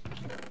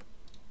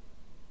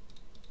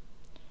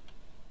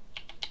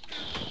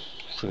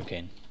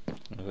sugarcane.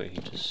 I'm gonna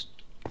quickly just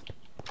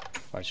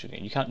write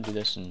sugarcane. You can't do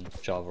this in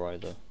Java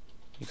either.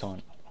 You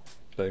can't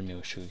bone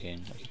meal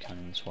sugarcane like you can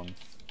in this one.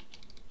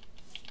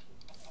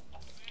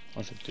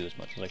 I should do as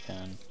much as I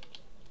can.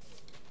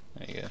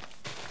 There you go.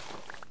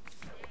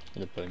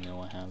 With the bone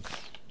meal I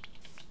have.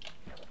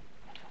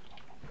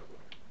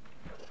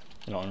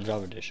 You know, on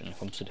Java edition, if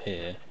I'm stood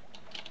here,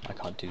 I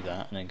can't do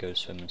that and then go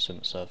swim and swim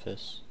at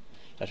surface.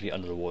 You have to be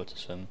under the water to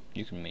swim.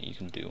 You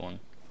can do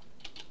one.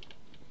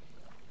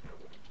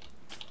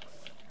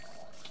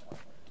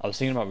 I was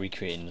thinking about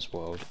recreating this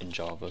world in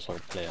Java so I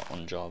could play it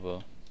on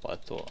Java, but I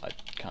thought I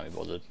can't be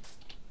bothered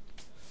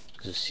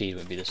because the seed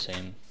would be the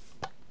same.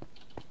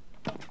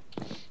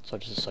 So I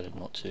just decided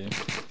not to.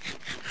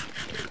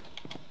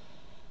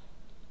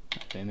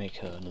 Let me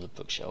make another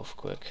bookshelf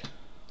quick.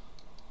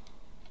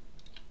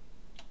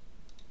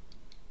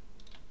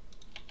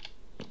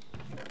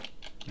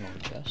 More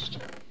chest.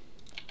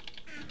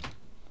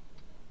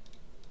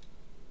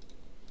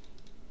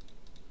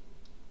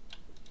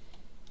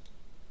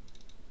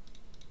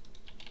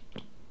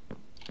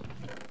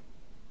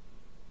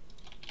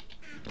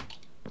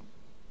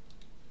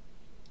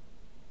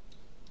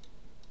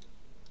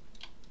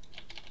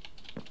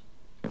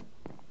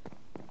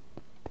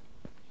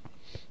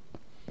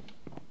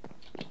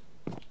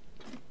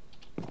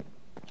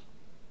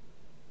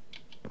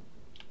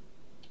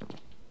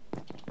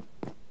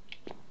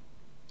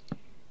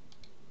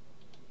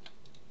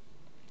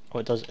 Oh,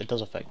 it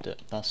does affect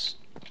it. That's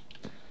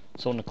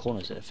so on the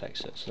corners it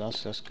affects it. So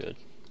that's good.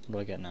 What do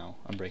I get now?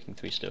 I'm breaking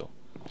 3 still.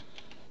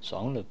 So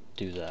I'm gonna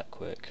do that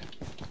quick.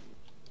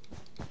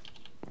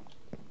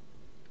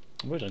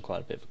 I've already done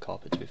quite a bit of a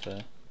carpet to be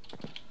fair.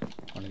 I'm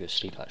gonna go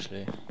sleep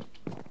actually.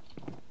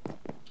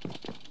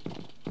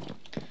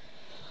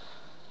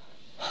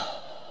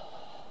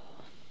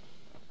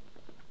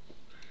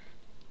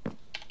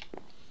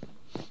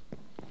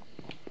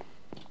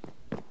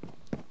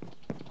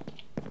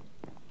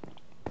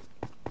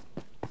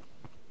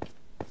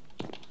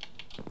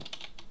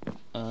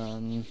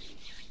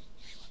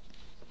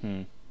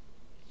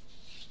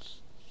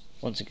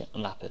 Once again,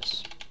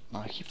 lapis.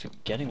 I keep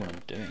forgetting what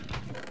I'm doing.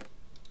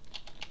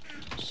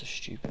 It's so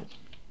stupid.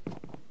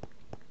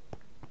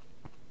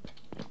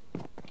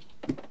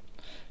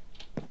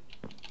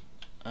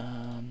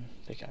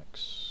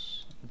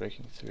 Pickaxe.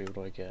 Breaking 3, what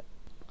do I get?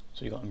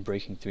 So you got I'm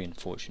breaking 3 and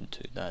fortune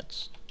 2.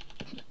 That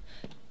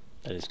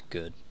is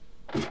good.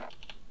 I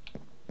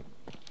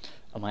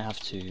might have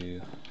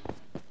to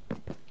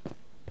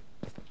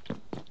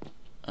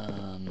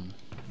I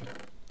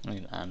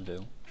need an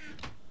anvil.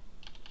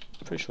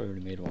 Pretty sure I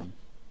already made one.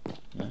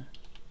 No?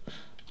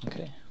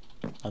 Okay.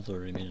 I thought I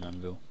already made an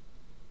anvil.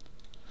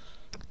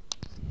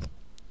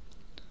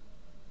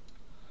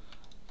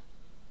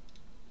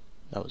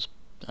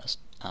 That's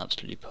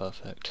absolutely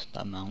perfect,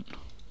 that amount.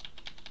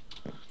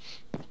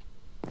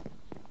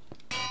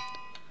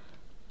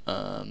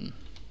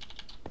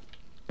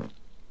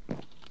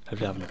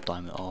 Hopefully I have enough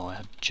diamonds. Oh, I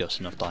have just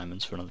enough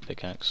diamonds for another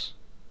pickaxe.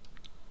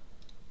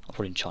 I'll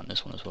probably enchant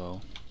this one as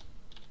well.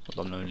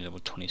 Although I'm only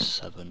level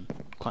 27.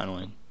 Quite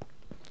annoying.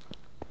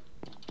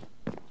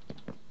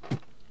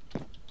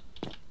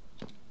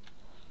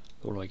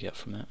 What do I get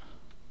from it?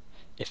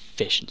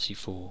 Efficiency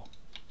 4.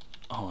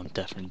 Oh, I'm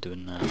definitely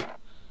doing that.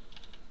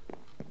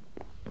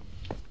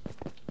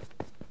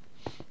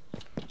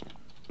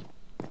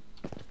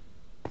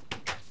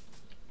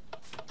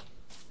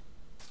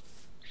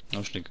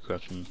 I'm just gonna go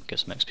grab and get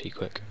some XP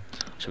quick.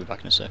 Should be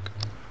back in a sec.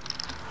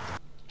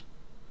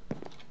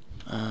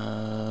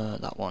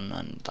 That one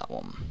and that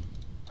one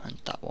and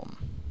that one.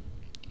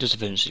 Just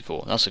efficiency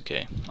 4. That's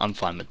okay. I'm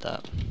fine with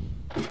that.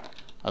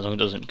 As long as it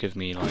doesn't give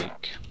me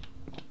like.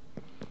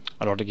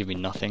 I'd rather give me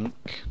nothing.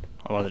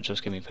 I'd rather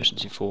just give me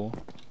efficiency 4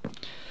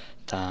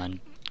 than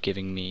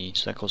giving me.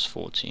 So that costs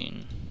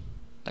 14.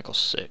 That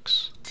costs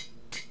 6.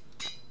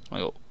 I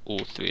got all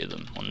 3 of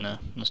them on there.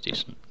 That's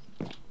decent.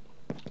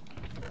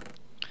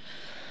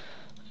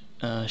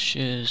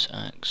 Shears,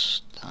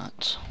 axe,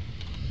 that.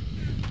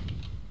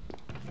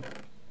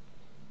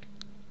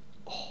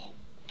 Oh.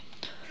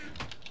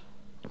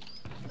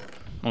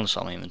 I'm gonna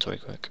start my inventory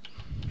quick.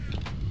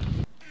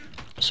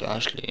 So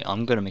actually,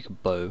 I'm gonna make a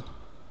bow.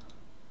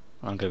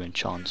 I'm gonna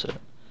enchant it.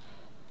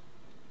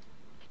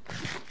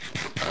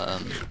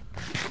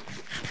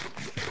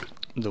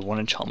 The one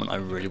enchantment I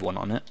really want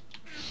on it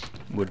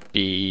would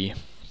be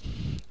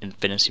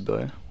Infinity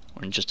Bow,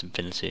 or just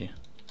Infinity,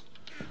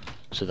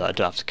 so that I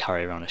don't have to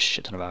carry around a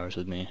shit ton of arrows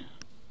with me.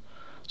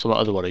 So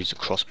otherwise I use a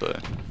crossbow,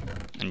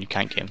 and you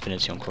can't get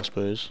Infinity on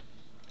crossbows,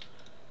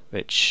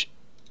 which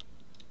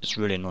is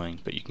really annoying,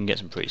 but you can get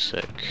some pretty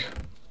sick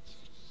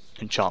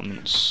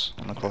enchantments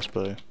on a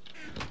crossbow.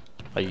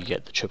 Like you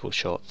get the triple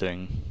shot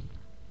thing,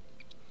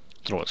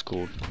 I don't know what it's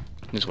called,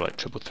 it's got like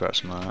triple threat or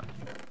something like that.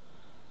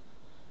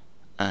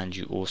 And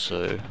you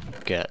also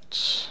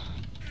get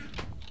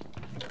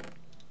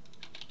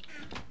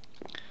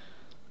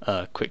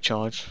quick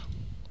charge,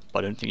 but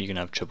I don't think you can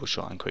have triple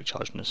shot and quick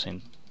charge in the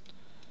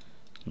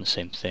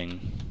same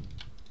thing,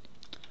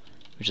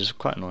 which is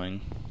quite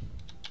annoying.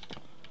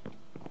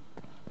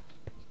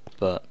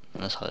 But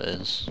that's how it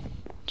is.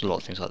 There's a lot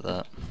of things like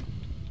that.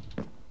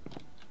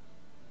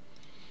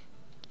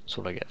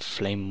 So what I get?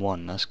 Flame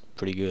 1, that's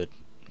pretty good.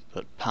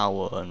 But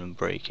power and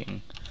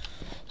breaking.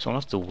 So I'll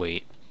have to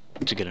wait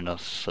to get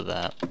enough for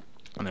that.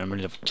 I mean, I'm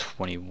only level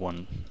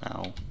 21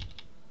 now.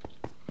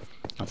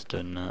 After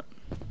doing that.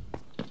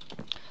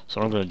 So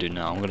what I'm going to do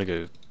now, I'm going to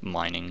go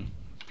mining,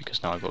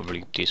 because now I've got a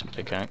really decent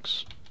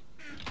pickaxe.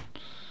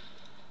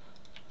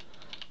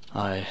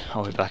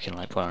 I'll be back in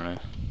like, I don't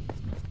know,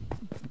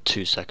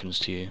 2 seconds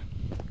to you.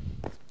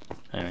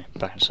 Anyway,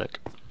 back in a sec.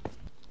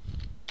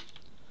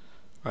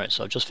 Right,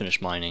 so I've just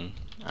finished mining,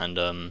 and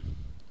I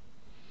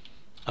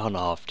don't know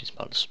half decent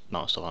amount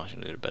of stuff. I'm actually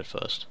going to go to bed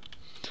first.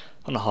 I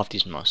don't know half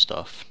decent amount of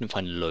stuff. Didn't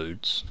find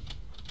loads,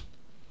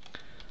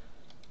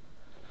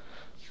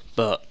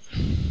 but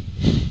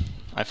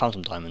I found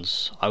some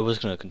diamonds. I was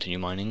going to continue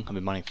mining. I've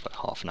been mining for like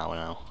half an hour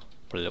now,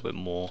 probably a little bit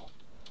more.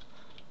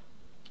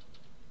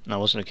 And I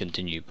was going to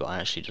continue, but I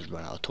actually just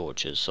ran out of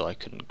torches, so I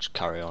couldn't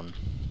carry on.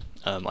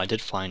 I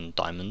did find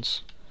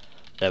diamonds.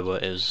 It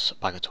was a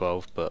pack of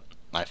 12, but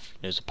it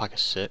was a pack of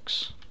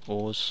 6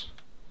 ores.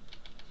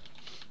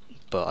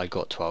 But I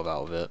got 12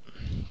 out of it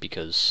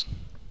because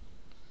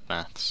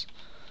maths.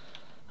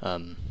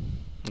 I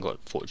got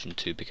Fortune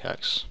 2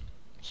 pickaxe,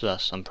 so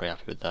I'm pretty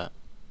happy with that.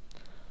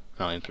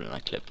 And I'll implement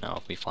that clip now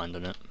of me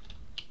finding it.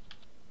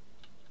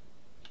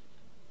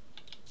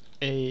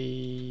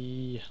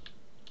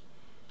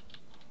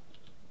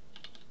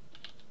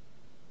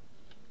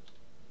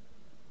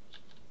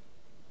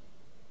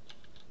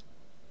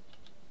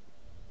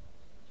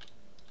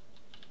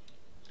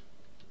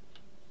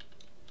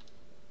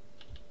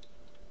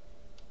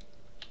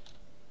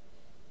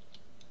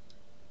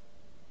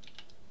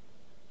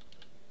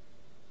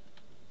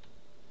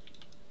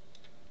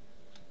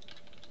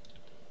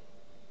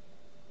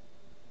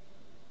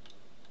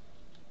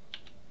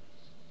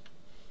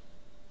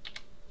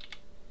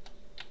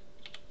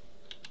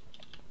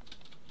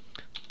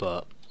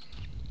 But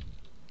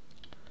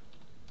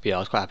yeah, I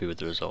was quite happy with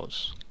the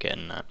results,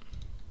 getting the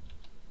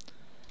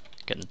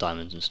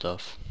diamonds and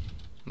stuff.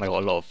 I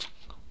got a lot.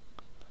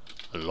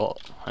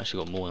 I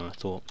actually got more than I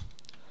thought.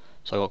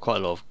 So I got quite a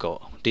lot of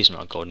gold, decent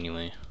amount of gold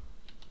anyway.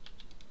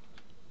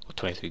 Got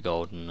 23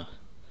 gold and a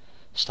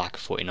stack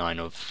of 49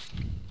 of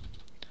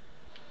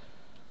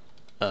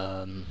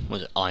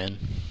was it iron?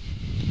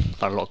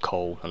 Found a lot of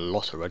coal, a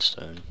lot of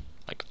redstone,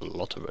 like a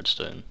lot of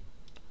redstone.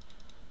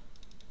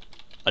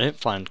 I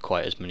didn't find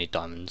quite as many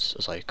diamonds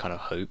as I kind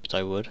of hoped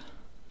I would,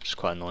 which is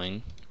quite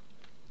annoying.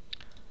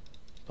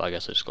 But I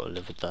guess I just got to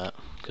live with that,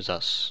 because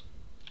that's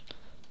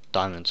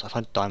diamonds. I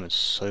find diamonds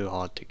so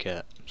hard to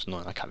get. It's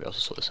annoying. I can't be able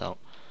to sort this out.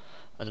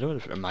 I don't know whether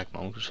to put a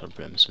magma. I'm just going to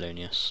put it in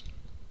miscellaneous.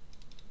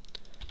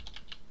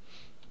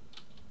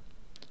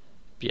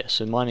 But yeah,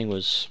 so mining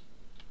was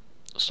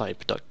slightly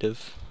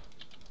productive.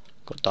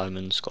 Got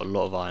diamonds, got a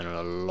lot of iron and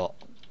a lot.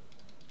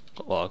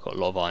 Well, I got a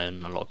lot of iron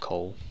and a lot of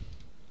coal.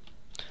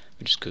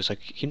 Which is good, because I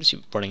keep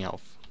running out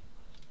of.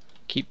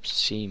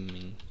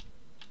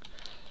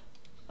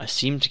 I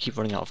seem to keep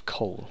running out of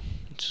coal,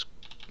 which is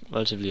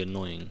relatively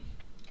annoying.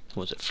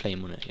 What was it?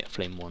 Flame on it? Yeah,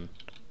 flame 1.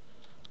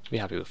 Be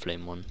happy with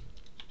flame 1.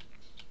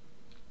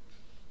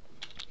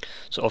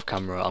 So off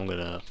camera, I'm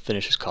gonna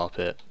finish this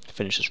carpet,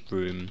 finish this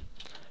room,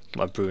 get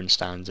my brewing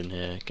stands in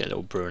here, get a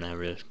little brewing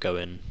area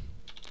going.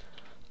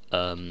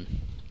 I don't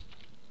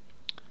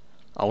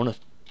know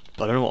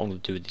what I'm gonna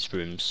do with these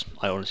rooms.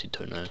 I honestly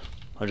don't know.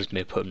 I just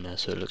may put them there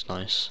so it looks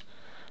nice.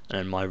 And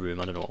then my room,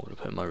 I don't know what I'm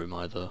gonna put in my room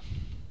either.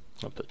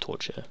 I'll put a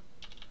torch here,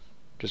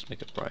 just to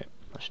make it bright.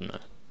 Actually no,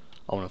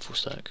 I want a full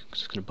stack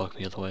because it's gonna bug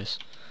me otherwise.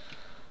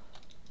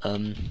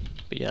 But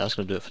yeah, that's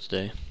gonna do it for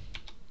today.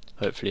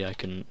 Hopefully I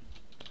can.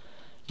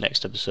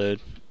 Next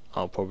episode,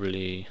 I'll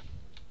probably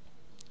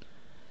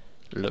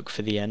look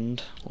for the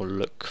end, or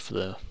look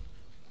for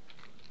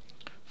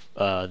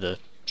the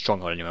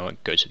stronghold anyway. I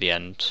won't go to the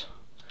end,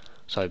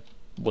 so I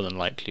more than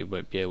likely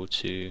won't be able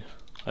to.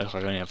 I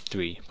only have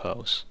 3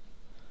 pearls.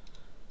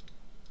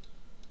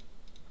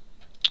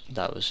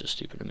 That was just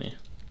stupid of me.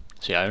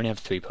 So yeah, I only have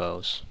 3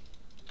 pearls,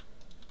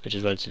 which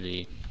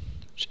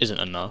isn't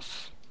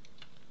enough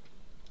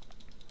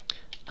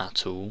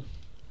at all.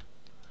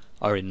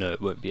 I already know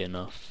it won't be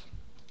enough,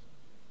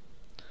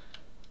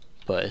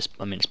 but it's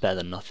better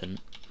than nothing.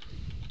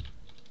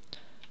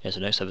 Yeah, so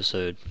next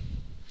episode,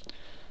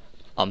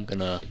 I'm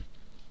gonna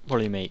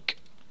make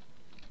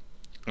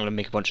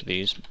a bunch of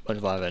these, bunch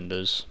of iron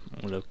enders.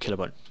 I'm gonna kill a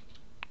bunch,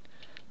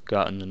 go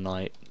out in the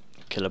night,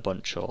 kill a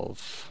bunch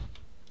of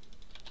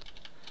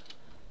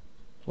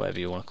whatever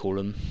you want to call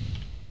them.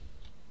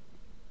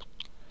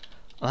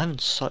 I'm having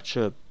such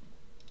a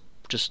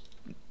just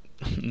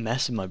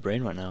mess in my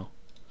brain right now.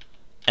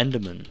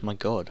 Enderman, my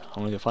god.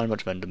 I'm gonna go find a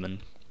bunch of Enderman,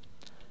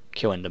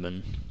 kill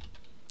Enderman.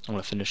 I'm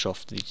gonna finish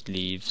off these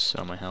leaves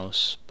around my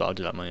house, but I'll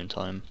do that at my own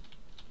time.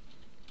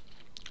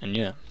 And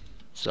yeah,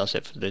 so that's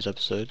it for today's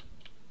episode.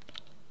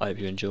 I hope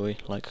you enjoy,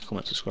 like,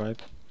 comment,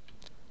 subscribe.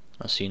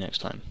 I'll see you next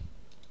time.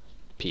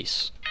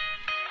 Peace.